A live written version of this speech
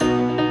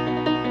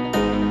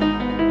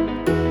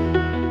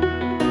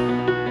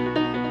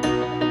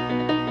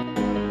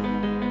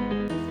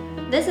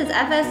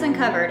FS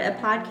Uncovered, a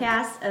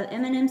podcast of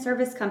M&M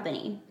Service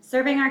Company,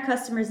 serving our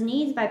customers'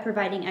 needs by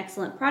providing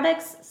excellent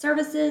products,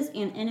 services,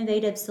 and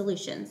innovative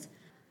solutions.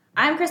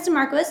 I'm Kristen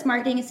Marquis,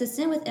 Marketing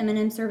Assistant with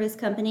M&M Service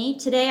Company.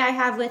 Today I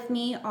have with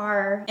me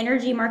our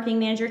Energy Marketing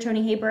Manager,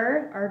 Tony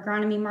Haber, our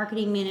Agronomy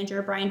Marketing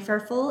Manager, Brian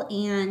Fairfull,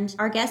 and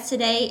our guest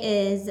today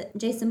is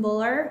Jason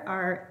Buller,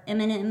 our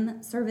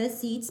M&M Service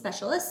Seed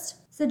Specialist.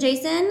 So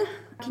Jason,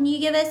 can you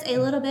give us a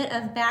little bit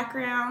of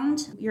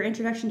background, your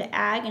introduction to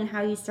ag and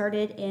how you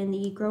started in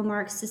the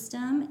GrowMark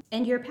system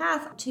and your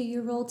path to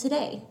your role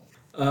today?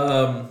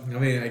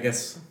 I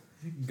guess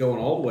going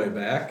all the way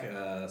back,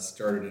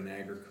 started in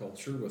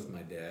agriculture with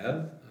my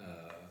dad.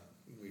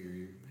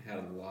 We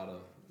had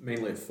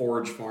mainly a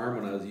forage farm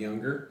when I was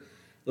younger.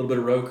 A little bit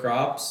of row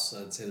crops.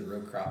 I'd say the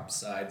row crop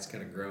side's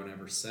kind of grown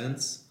ever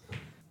since.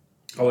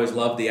 Always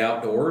loved the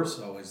outdoors.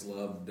 Always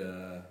loved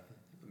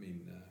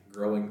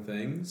growing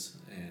things,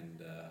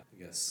 and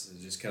I guess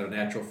it's just kind of a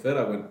natural fit.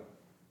 I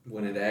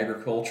went into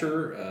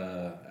agriculture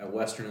at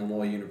Western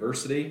Illinois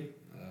University.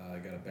 I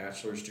got a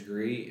bachelor's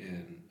degree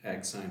in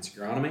ag science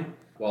agronomy.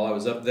 While I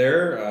was up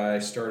there, I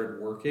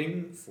started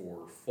working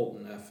for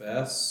Fulton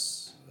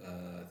FS,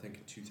 I think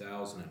in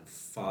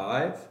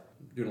 2005,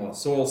 doing a lot of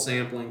soil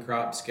sampling,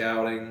 crop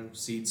scouting,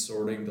 seed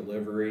sorting,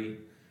 delivery.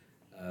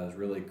 I was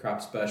really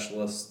crop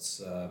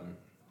specialists.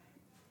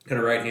 Kind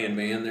of right-hand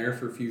man there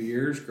for a few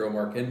years.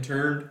 GrowMark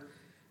interned,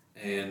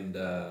 and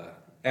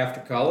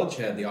after college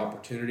had the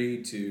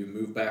opportunity to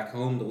move back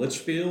home to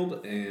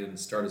Litchfield and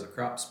start as a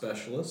crop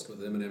specialist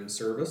with M&M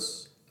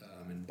Service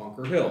in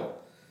Bunker Hill.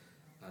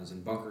 I was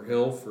in Bunker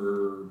Hill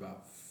for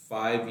about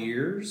 5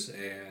 years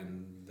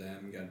and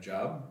then got a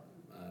job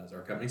as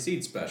our company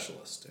seed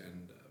specialist,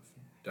 and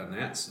I've done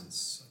that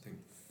since, I think,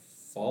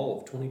 fall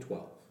of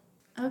 2012.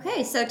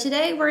 Okay, so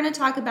today we're going to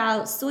talk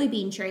about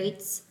soybean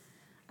traits.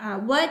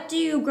 What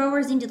do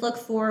growers need to look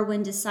for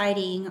when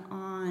deciding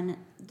on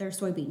their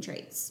soybean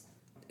traits?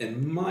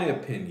 In my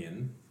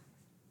opinion,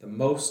 the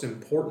most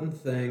important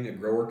thing a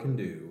grower can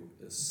do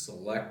is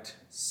select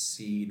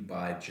seed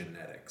by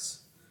genetics.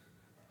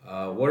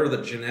 What are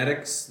the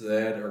genetics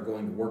that are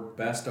going to work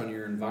best on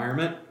your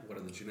environment? What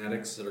are the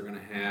genetics that are going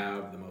to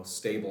have the most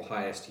stable,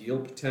 highest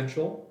yield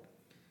potential?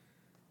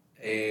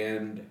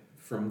 And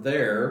from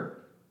there,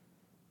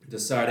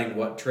 deciding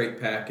what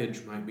trait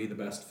package might be the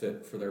best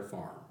fit for their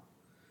farm.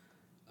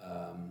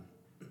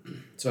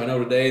 So I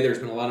know today there's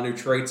been a lot of new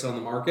traits on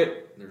the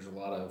market. There's a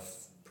lot of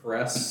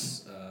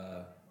press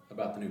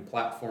about the new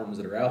platforms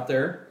that are out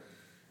there.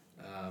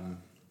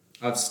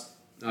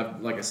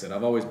 Like I said,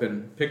 I've always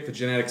been pick the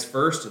genetics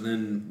first and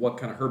then what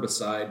kind of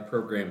herbicide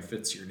program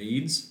fits your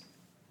needs.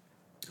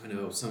 I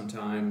know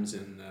sometimes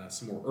in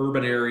some more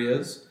urban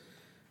areas,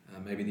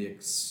 maybe the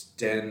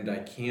Extend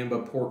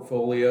Dicamba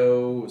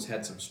portfolio has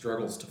had some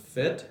struggles to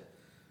fit.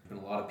 Been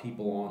a lot of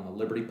people on the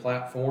Liberty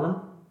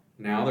platform.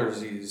 Now there's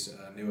these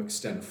new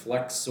Extend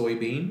Flex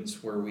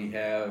soybeans where we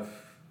have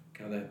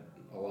kind of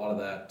a lot of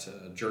that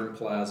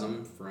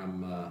germplasm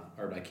from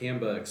our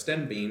Dicamba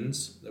Extend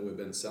beans that we've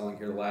been selling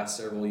here the last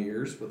several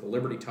years with a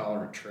Liberty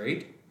tolerant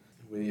trait.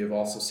 We have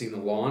also seen the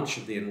launch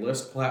of the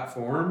Enlist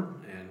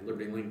platform and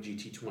Liberty Link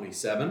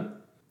GT27.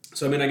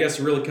 So I guess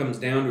it really comes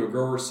down to a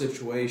grower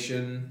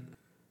situation,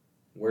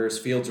 where his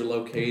fields are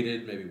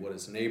located, maybe what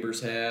his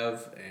neighbors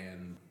have,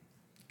 and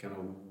kind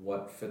of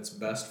what fits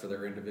best for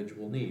their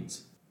individual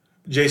needs.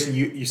 Jason,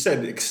 you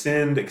said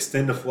Extend,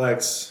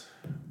 Extendiflex.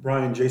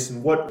 Brian,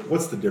 Jason,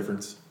 what's the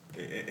difference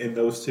in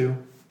those two?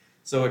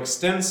 So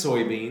Extend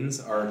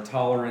soybeans are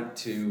tolerant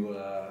to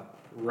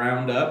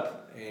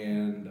Roundup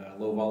and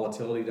low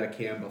volatility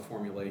dicamba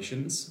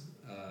formulations,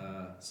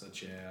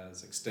 such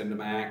as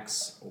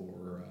Extendamax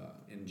or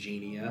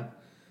Ingenia.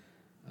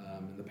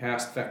 In the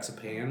past,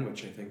 Fexapan,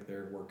 which I think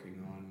they're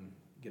working on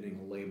getting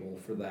a label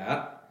for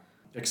that.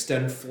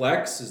 Extend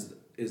Flex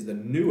is the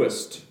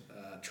newest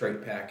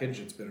trait package.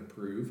 It's been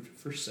approved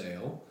for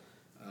sale.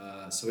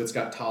 So it's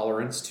got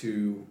tolerance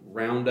to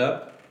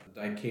Roundup,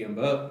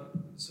 dicamba,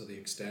 so the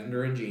Extend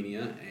or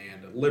Ingenia,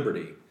 and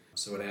Liberty.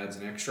 So it adds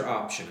an extra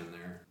option in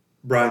there.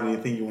 Brian,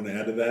 anything you want to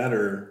add to that?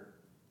 Or?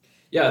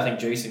 Yeah, I think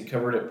Jason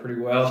covered it pretty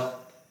well.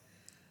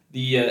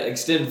 The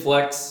Extend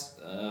Flex,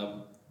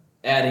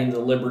 adding the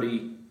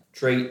Liberty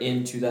trait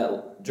into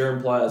that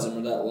germplasm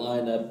or that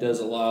lineup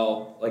does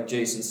allow, like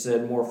Jason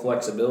said, more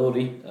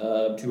flexibility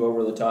to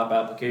over-the-top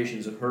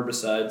applications of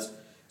herbicides,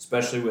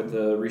 especially with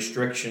the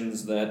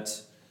restrictions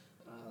that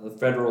the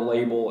federal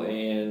label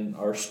and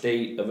our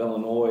state of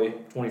Illinois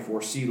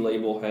 24C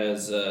label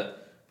has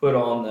put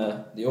on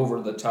the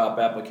over-the-top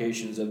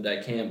applications of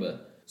dicamba.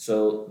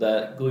 So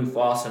that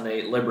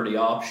glufosinate Liberty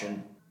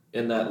option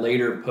in that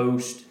later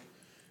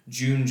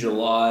post-June,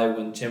 July,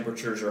 when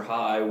temperatures are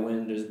high,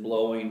 wind is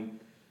blowing,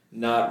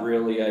 not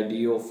really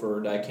ideal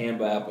for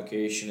dicamba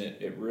application.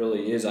 It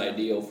really is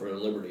ideal for a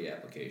Liberty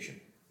application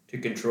to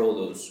control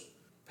those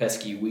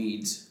pesky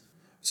weeds.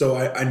 So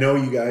I know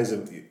you guys,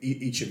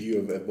 each of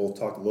you have both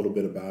talked a little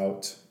bit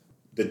about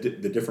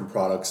the different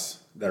products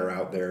that are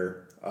out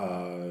there.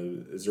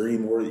 Is there any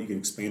more that you can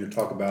expand or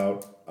talk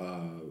about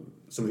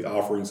some of the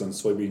offerings on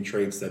soybean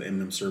traits that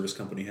M&M Service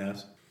Company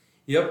has?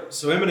 Yep.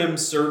 So M&M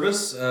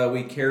Service,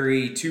 we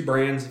carry 2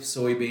 brands of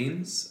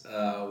soybeans.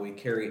 We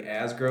carry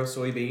Asgrow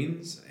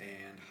soybeans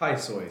and High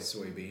Soy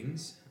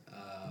soybeans.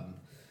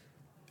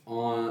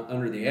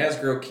 Under the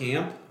Asgrow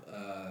camp,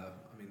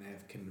 they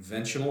have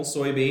conventional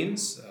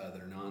soybeans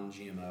that are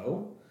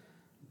non-GMO.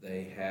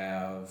 They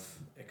have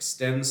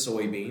Extend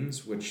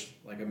soybeans, which,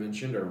 like I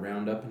mentioned, are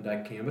Roundup and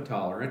dicamba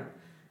tolerant.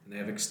 And they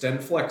have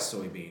Extend Flex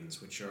soybeans,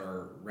 which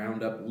are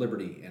Roundup,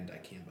 Liberty, and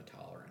dicamba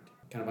tolerant.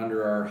 Kind of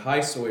under our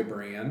High Soy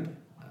brand,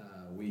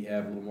 we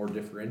have a little more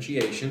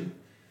differentiation.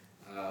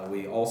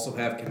 We also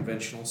have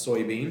conventional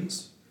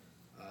soybeans.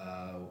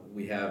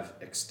 We have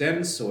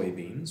Extend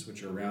soybeans,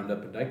 which are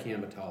Roundup and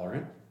dicamba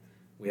tolerant.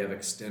 We have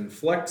Extend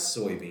Flex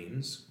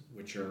soybeans,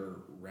 which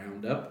are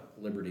Roundup,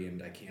 Liberty, and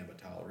dicamba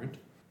tolerant.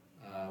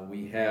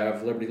 We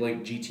have Liberty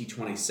Link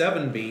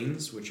GT27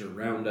 beans, which are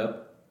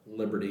Roundup,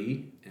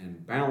 Liberty,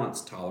 and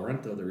Balance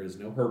tolerant, though there is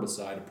no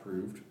herbicide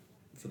approved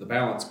for the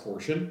Balance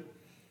portion.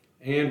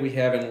 And we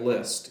have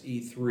Enlist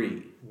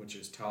E3, which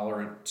is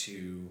tolerant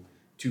to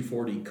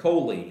 2,4-D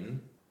choline,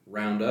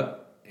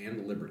 Roundup,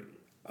 and Liberty.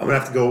 I'm going to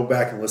have to go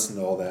back and listen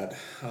to all that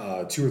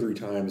 2 or 3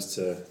 times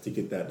to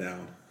get that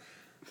down.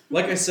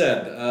 Like I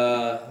said,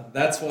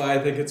 that's why I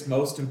think it's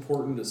most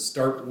important to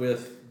start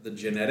with the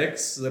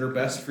genetics that are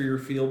best for your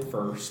field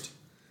first.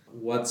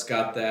 What's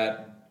got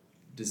that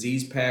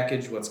disease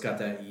package, what's got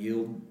that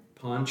yield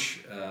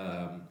punch,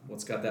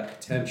 what's got that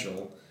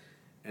potential,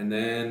 and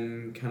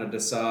then kind of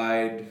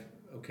decide,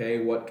 okay,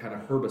 what kind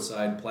of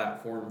herbicide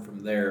platform from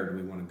there do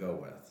we want to go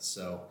with?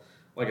 So,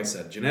 like I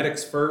said,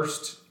 genetics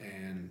first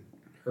and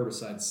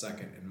herbicides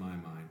second in my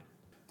mind.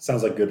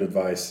 Sounds like good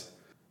advice.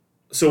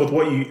 So with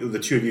what the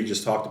 2 of you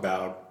just talked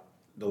about,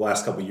 the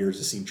last couple of years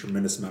has seen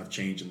tremendous amount of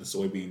change in the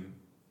soybean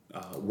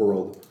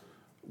world.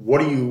 What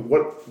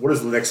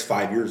does the next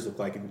 5 years look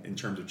like in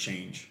terms of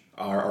change?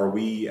 Are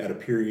we at a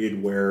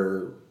period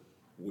where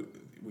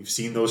we've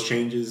seen those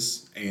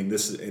changes and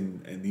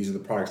these are the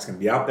products going to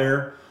be out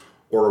there,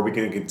 or are we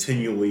going to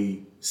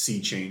continually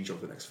see change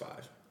over the next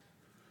 5?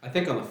 I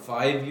think on the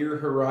 5-year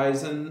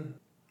horizon,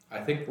 I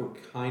think we're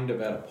kind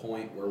of at a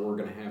point where we're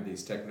going to have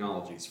these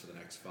technologies for the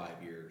next 5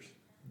 years.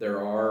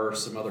 There are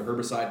some other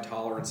herbicide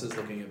tolerances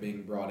looking at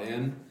being brought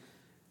in,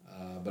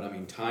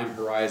 but time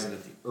horizon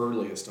at the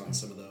earliest on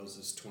some of those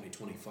is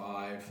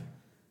 2025,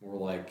 more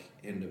like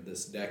end of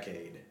this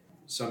decade.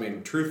 So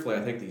truthfully,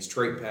 I think these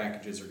trait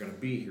packages are going to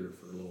be here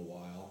for a little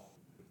while.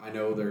 I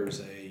know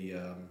there's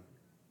a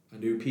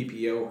new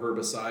PPO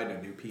herbicide,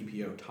 a new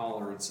PPO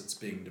tolerance that's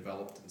being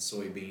developed in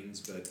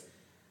soybeans, but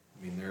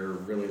they're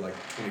really like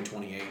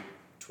 2028,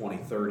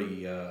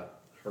 2030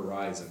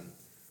 horizon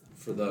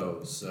for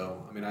those.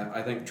 So,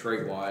 I think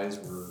trait-wise,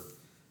 we're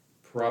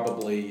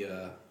probably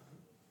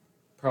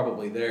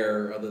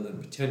there, other than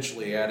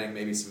potentially adding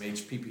maybe some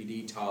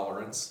HPPD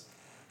tolerance.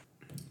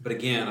 But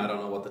again, I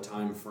don't know what the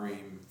time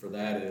frame for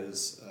that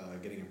is,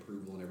 getting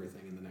approval and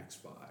everything in the next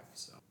 5.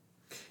 So,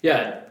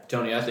 yeah,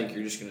 Tony, I think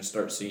you're just going to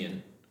start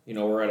seeing,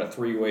 we're at a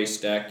 3-way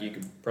stack. You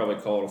could probably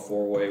call it a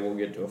 4-way. We'll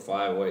get to a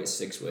 5-way,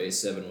 6-way,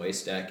 7-way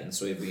stack in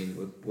soybeans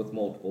with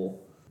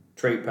multiple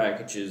trait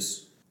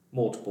packages,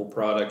 multiple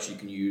products you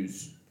can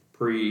use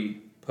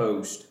pre,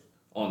 post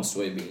on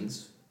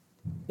soybeans.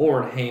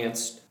 More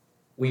enhanced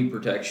weed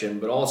protection,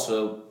 but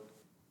also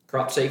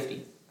crop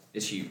safety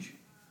is huge.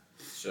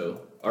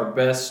 So our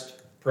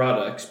best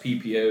products,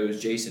 PPOs,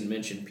 Jason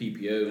mentioned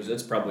PPOs,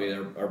 that's probably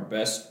our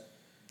best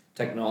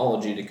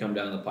technology to come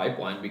down the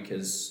pipeline,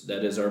 because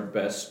that is our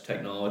best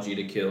technology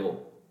to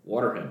kill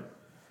water hemp.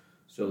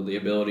 So the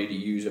ability to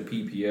use a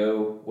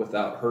PPO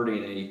without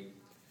hurting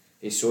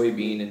a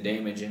soybean and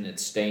damaging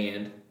its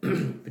stand,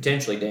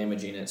 potentially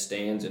damaging its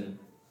stands in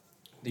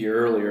the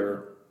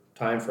earlier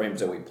time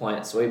frames that we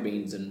plant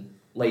soybeans in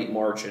late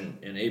March and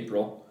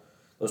April,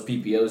 those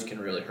PPOs can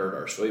really hurt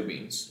our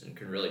soybeans and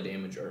can really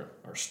damage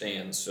our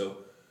stands. So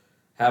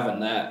having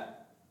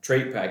that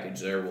trait package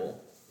there will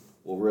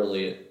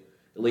really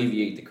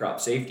alleviate the crop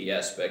safety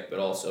aspect, but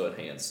also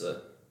enhance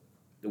the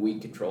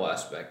weed control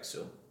aspect.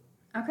 So,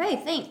 okay,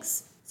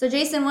 thanks. So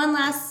Jason, one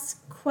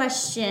last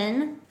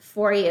question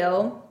for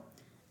you.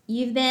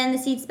 You've been the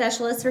seed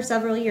specialist for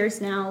several years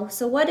now.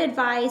 So what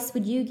advice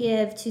would you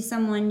give to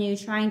someone new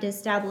trying to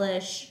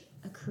establish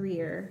a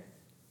career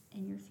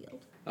in your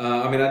field?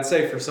 I'd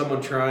say for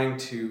someone trying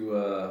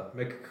to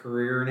make a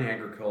career in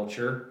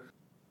agriculture,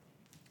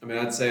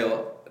 I'd say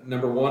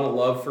number one, a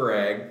love for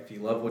ag. If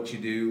you love what you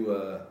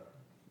do,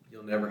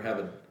 you'll never have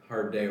a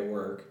hard day at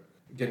work.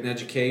 Get an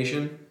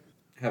education,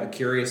 have a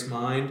curious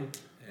mind,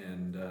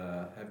 and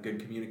have good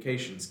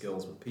communication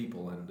skills with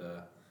people, and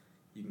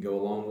you can go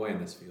a long way in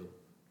this field.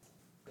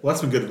 Well,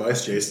 that's some good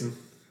advice, Jason.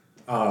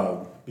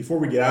 Before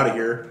we get out of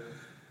here,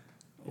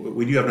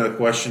 we do have another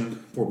question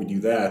before we do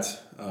that.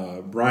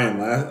 Brian,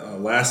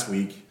 last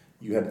week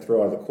you had to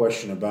throw out the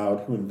question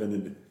about who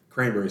invented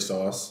cranberry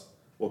sauce.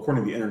 Well,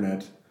 according to the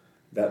internet,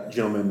 that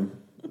gentleman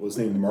was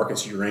named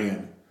Marcus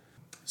Uran.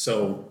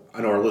 So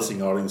I know our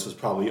listening audience was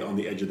probably on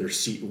the edge of their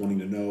seat wanting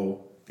to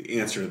know the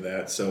answer to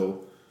that.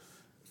 So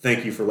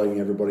thank you for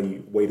letting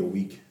everybody wait a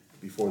week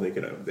before they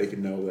could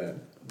know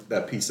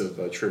that piece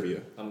of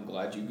trivia. I'm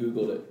glad you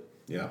Googled it.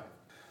 Yeah.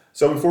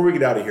 So before we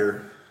get out of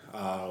here,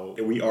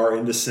 we are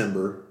in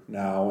December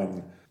now,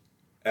 and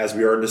as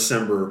we are in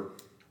December,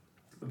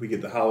 we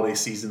get the holiday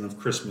season of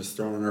Christmas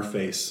thrown in our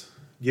face.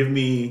 Give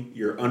me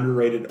your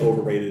underrated,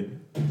 overrated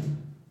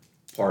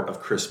part of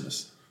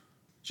Christmas,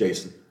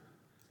 Jason.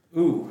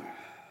 Ooh.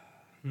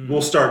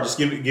 We'll start. Just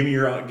give me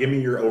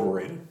your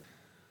overrated.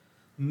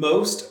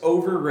 Most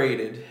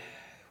overrated.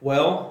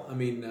 Well, I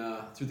mean,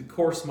 through the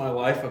course of my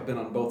life, I've been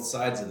on both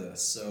sides of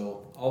this.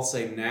 So I'll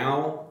say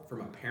now,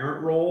 from a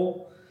parent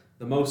role,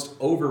 the most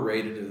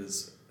overrated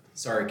is,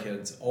 sorry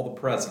kids, all the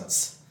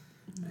presents.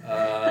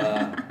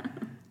 I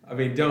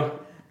mean, don't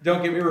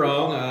get me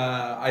wrong.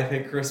 I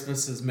think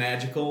Christmas is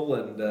magical,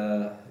 and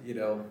a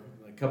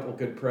couple of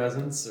good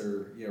presents,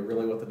 or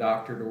really what the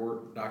doctor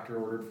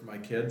ordered for my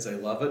kids. I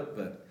love it,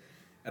 but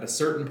at a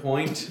certain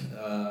point,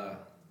 I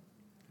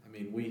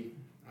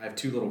have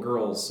 2 little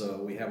girls,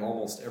 so we have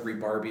almost every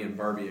Barbie and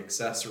Barbie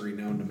accessory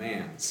known to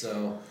man.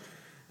 So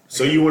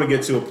you want to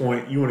get to a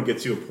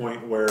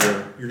point where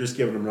you're just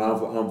giving them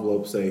an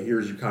envelope, say,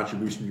 here's your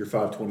contribution, your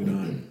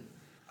 $5.29.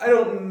 I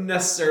don't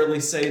necessarily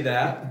say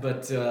that,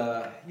 but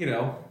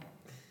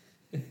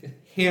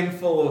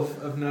handful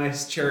of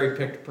nice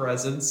cherry-picked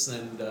presents,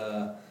 and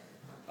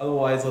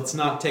otherwise, let's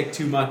not take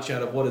too much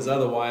out of what is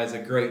otherwise a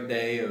great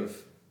day of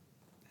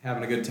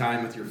having a good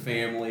time with your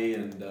family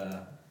and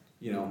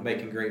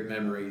making great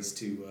memories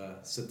to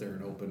sit there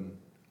and open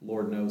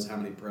Lord knows how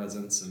many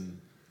presents, and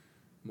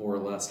more or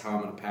less how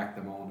I'm going to pack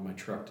them all into my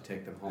truck to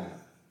take them home.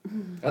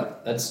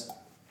 That's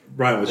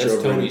Brian, what's your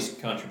overrated? Tony's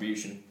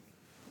contribution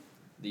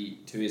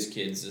to his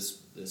kids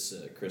this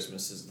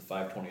Christmas is the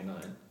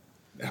 $5.29.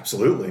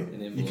 Absolutely,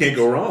 you can't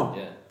go wrong.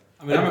 Yeah,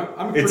 I mean,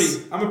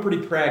 I'm a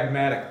pretty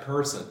pragmatic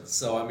person,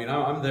 so I mean,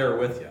 I'm there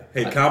with you.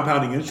 Hey,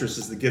 compounding interest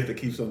is the gift that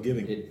keeps on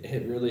giving.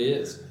 It really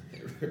is.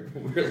 It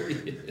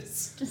really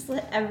is. Just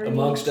let every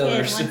Amongst kid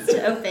others. wants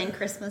to open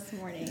Christmas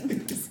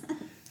morning.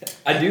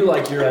 I do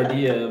like your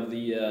idea of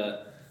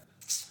the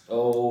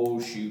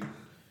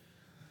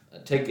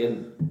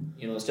taking,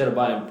 instead of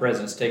buying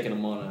presents, taking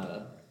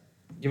them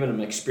giving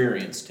them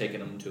experience, taking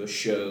them to a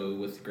show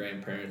with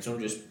grandparents. Don't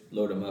just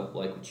load them up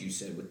like what you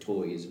said with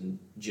toys and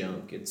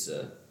junk. It's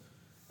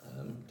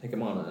take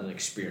them on an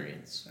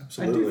experience.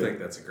 Absolutely. I do think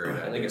that's a great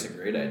idea. I think it's a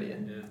great idea.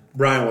 Yeah.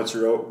 Brian, what's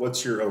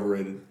your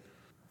overrated?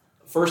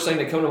 First thing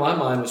that came to my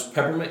mind was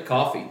peppermint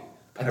coffee.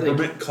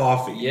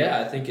 Coffee.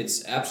 Yeah, I think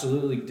it's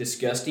absolutely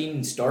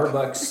disgusting.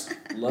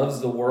 Starbucks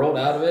loves the world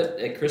out of it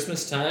at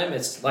Christmas time.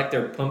 It's like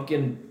their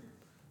pumpkin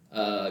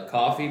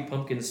coffee,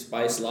 pumpkin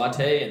spice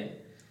latte, and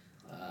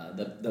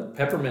the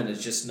peppermint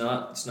is just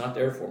it's not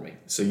there for me.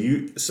 So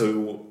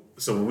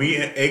when we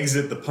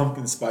exit the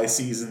pumpkin spice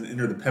season,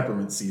 enter the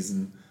peppermint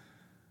season,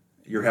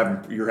 you're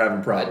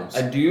having problems.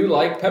 I do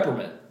like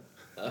peppermint,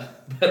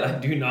 but I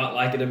do not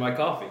like it in my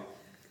coffee.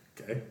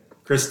 Okay,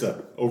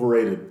 Krista,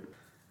 overrated.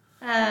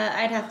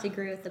 I'd have to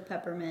agree with the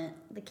peppermint.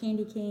 The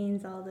candy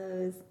canes, all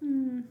those.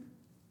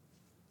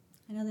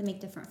 I know they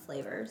make different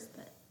flavors,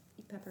 but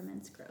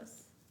peppermint's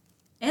gross.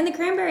 And the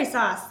cranberry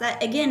sauce.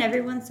 That, again,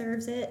 everyone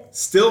serves it.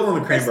 Still on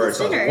the cranberry Christmas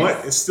sauce. dinners.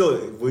 What? It's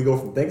still, we go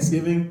from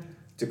Thanksgiving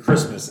to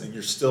Christmas, and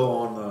you're still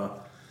on the.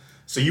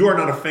 So you are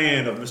not a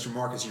fan of Mr.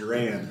 Marcus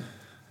Uran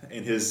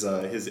and his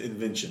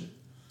invention.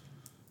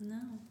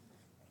 No.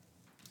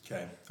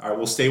 Okay. All right.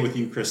 We'll stay with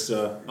you,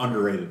 Krista.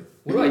 Underrated.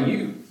 What about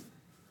you?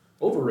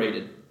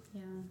 Overrated.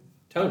 Yeah.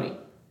 Tony,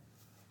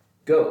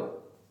 go.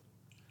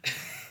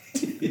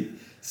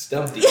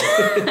 Stumped you.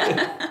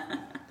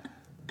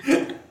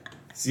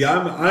 See,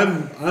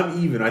 I'm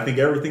even. I think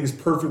everything's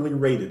perfectly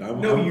rated.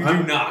 You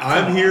do not.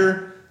 I'm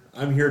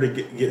here to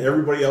get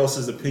everybody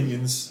else's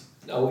opinions.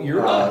 No,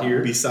 you're not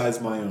here.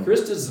 Besides my own.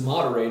 Krista's the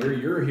moderator.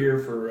 You're here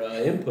for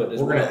input as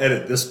well. We're going to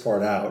edit this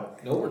part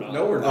out. No, we're not.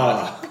 No, we're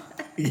not.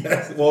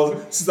 Yes. Well,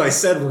 since I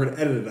said we're going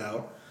to edit it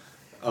out,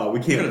 we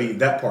can't leave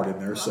that part in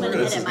there. So I'm going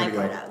to this is edit my going to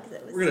part go. out because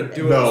it was We're going to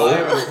do stupid. it No.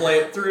 live and play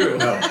it through.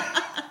 No.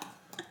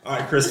 All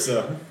right,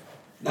 Krista.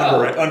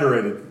 No.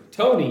 Underrated.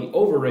 Tony,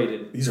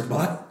 overrated. These are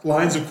my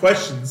lines of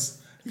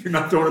questions. You're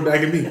not throwing it back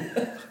at me.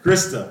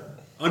 Krista,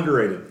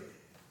 underrated.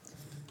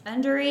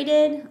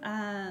 Underrated?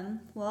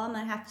 Well, I'm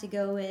going to have to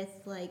go with,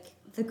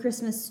 The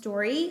Christmas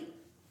Story.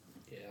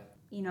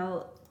 Yeah.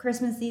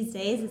 Christmas these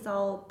days, it's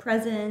all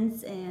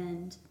presents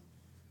and,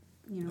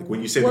 Like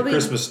when you say the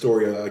Christmas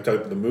story, like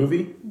the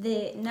movie?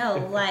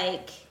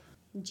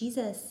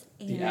 Jesus.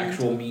 And The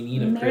actual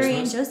meaning of Mary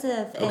Christmas.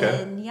 and Joseph.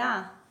 Okay. And,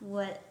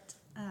 what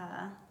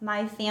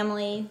my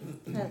family,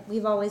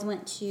 we've always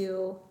went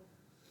to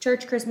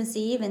church Christmas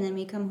Eve, and then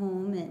we come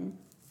home and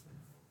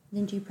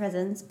then do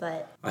presents,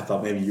 but I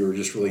thought maybe you were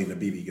just really into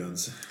BB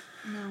guns.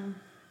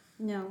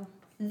 no.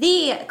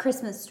 The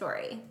Christmas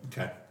Story.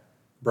 Okay.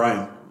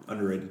 Brian,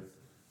 underrated.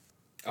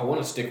 I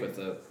want to stick with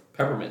the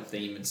peppermint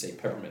theme and say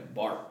peppermint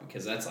bark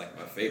because that's like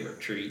my favorite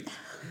treat.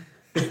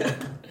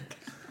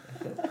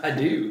 I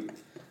do.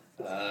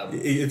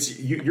 It's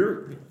you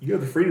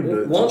have the freedom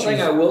to. One to thing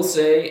choose. I will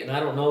say, and I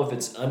don't know if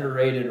it's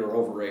underrated or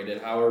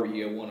overrated, however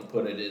you want to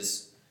put it,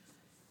 is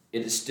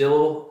it is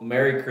still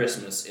Merry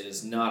Christmas. It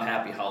is not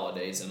Happy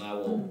Holidays, and I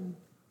will,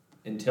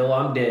 until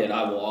I'm dead,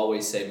 I will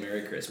always say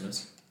Merry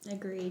Christmas.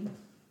 Agreed.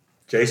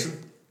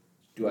 Jason.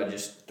 Do I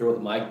just throw the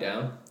mic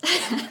down?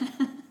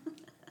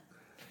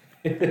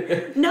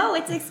 No,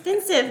 it's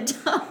expensive.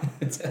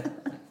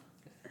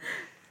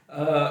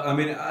 I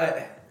mean,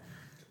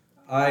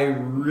 I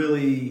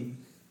really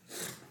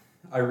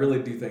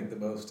do think the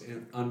most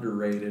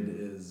underrated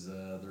is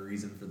the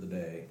reason for the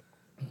day.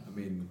 I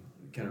mean,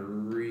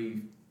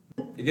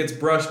 it gets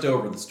brushed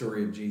over, the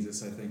story of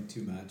Jesus, I think,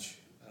 too much.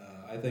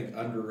 I think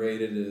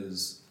underrated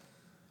is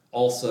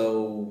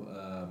also,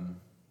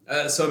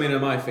 so I mean, in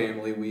my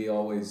family, we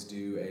always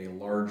do a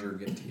larger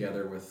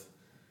get-together with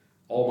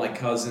all my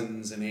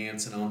cousins and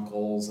aunts and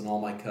uncles and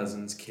all my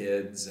cousins'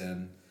 kids.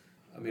 And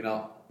I mean,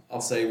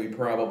 I'll say we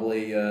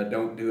probably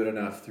don't do it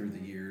enough through the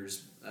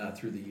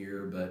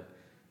year, but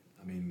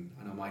I mean,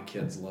 I know my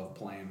kids love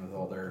playing with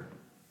all their,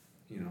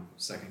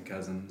 second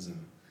cousins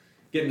and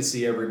getting to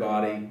see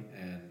everybody.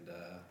 And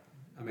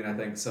I mean, I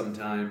think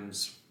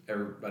sometimes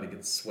everybody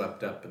gets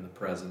swept up in the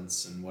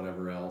presents and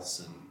whatever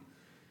else.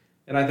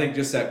 And I think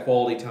just that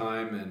quality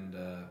time and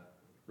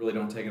really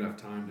don't take enough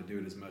time to do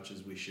it as much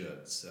as we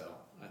should. So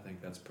I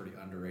think that's a pretty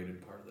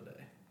underrated part of the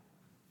day.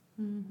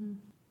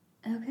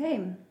 Mm-hmm.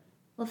 Okay.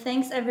 Well,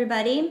 thanks,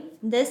 everybody.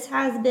 This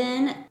has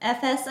been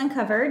FS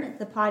Uncovered,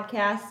 the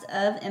podcast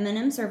of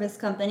M&M Service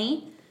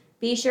Company.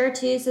 Be sure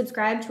to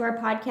subscribe to our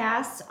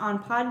podcast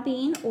on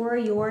Podbean or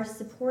your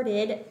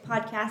supported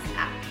podcast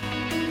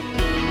app.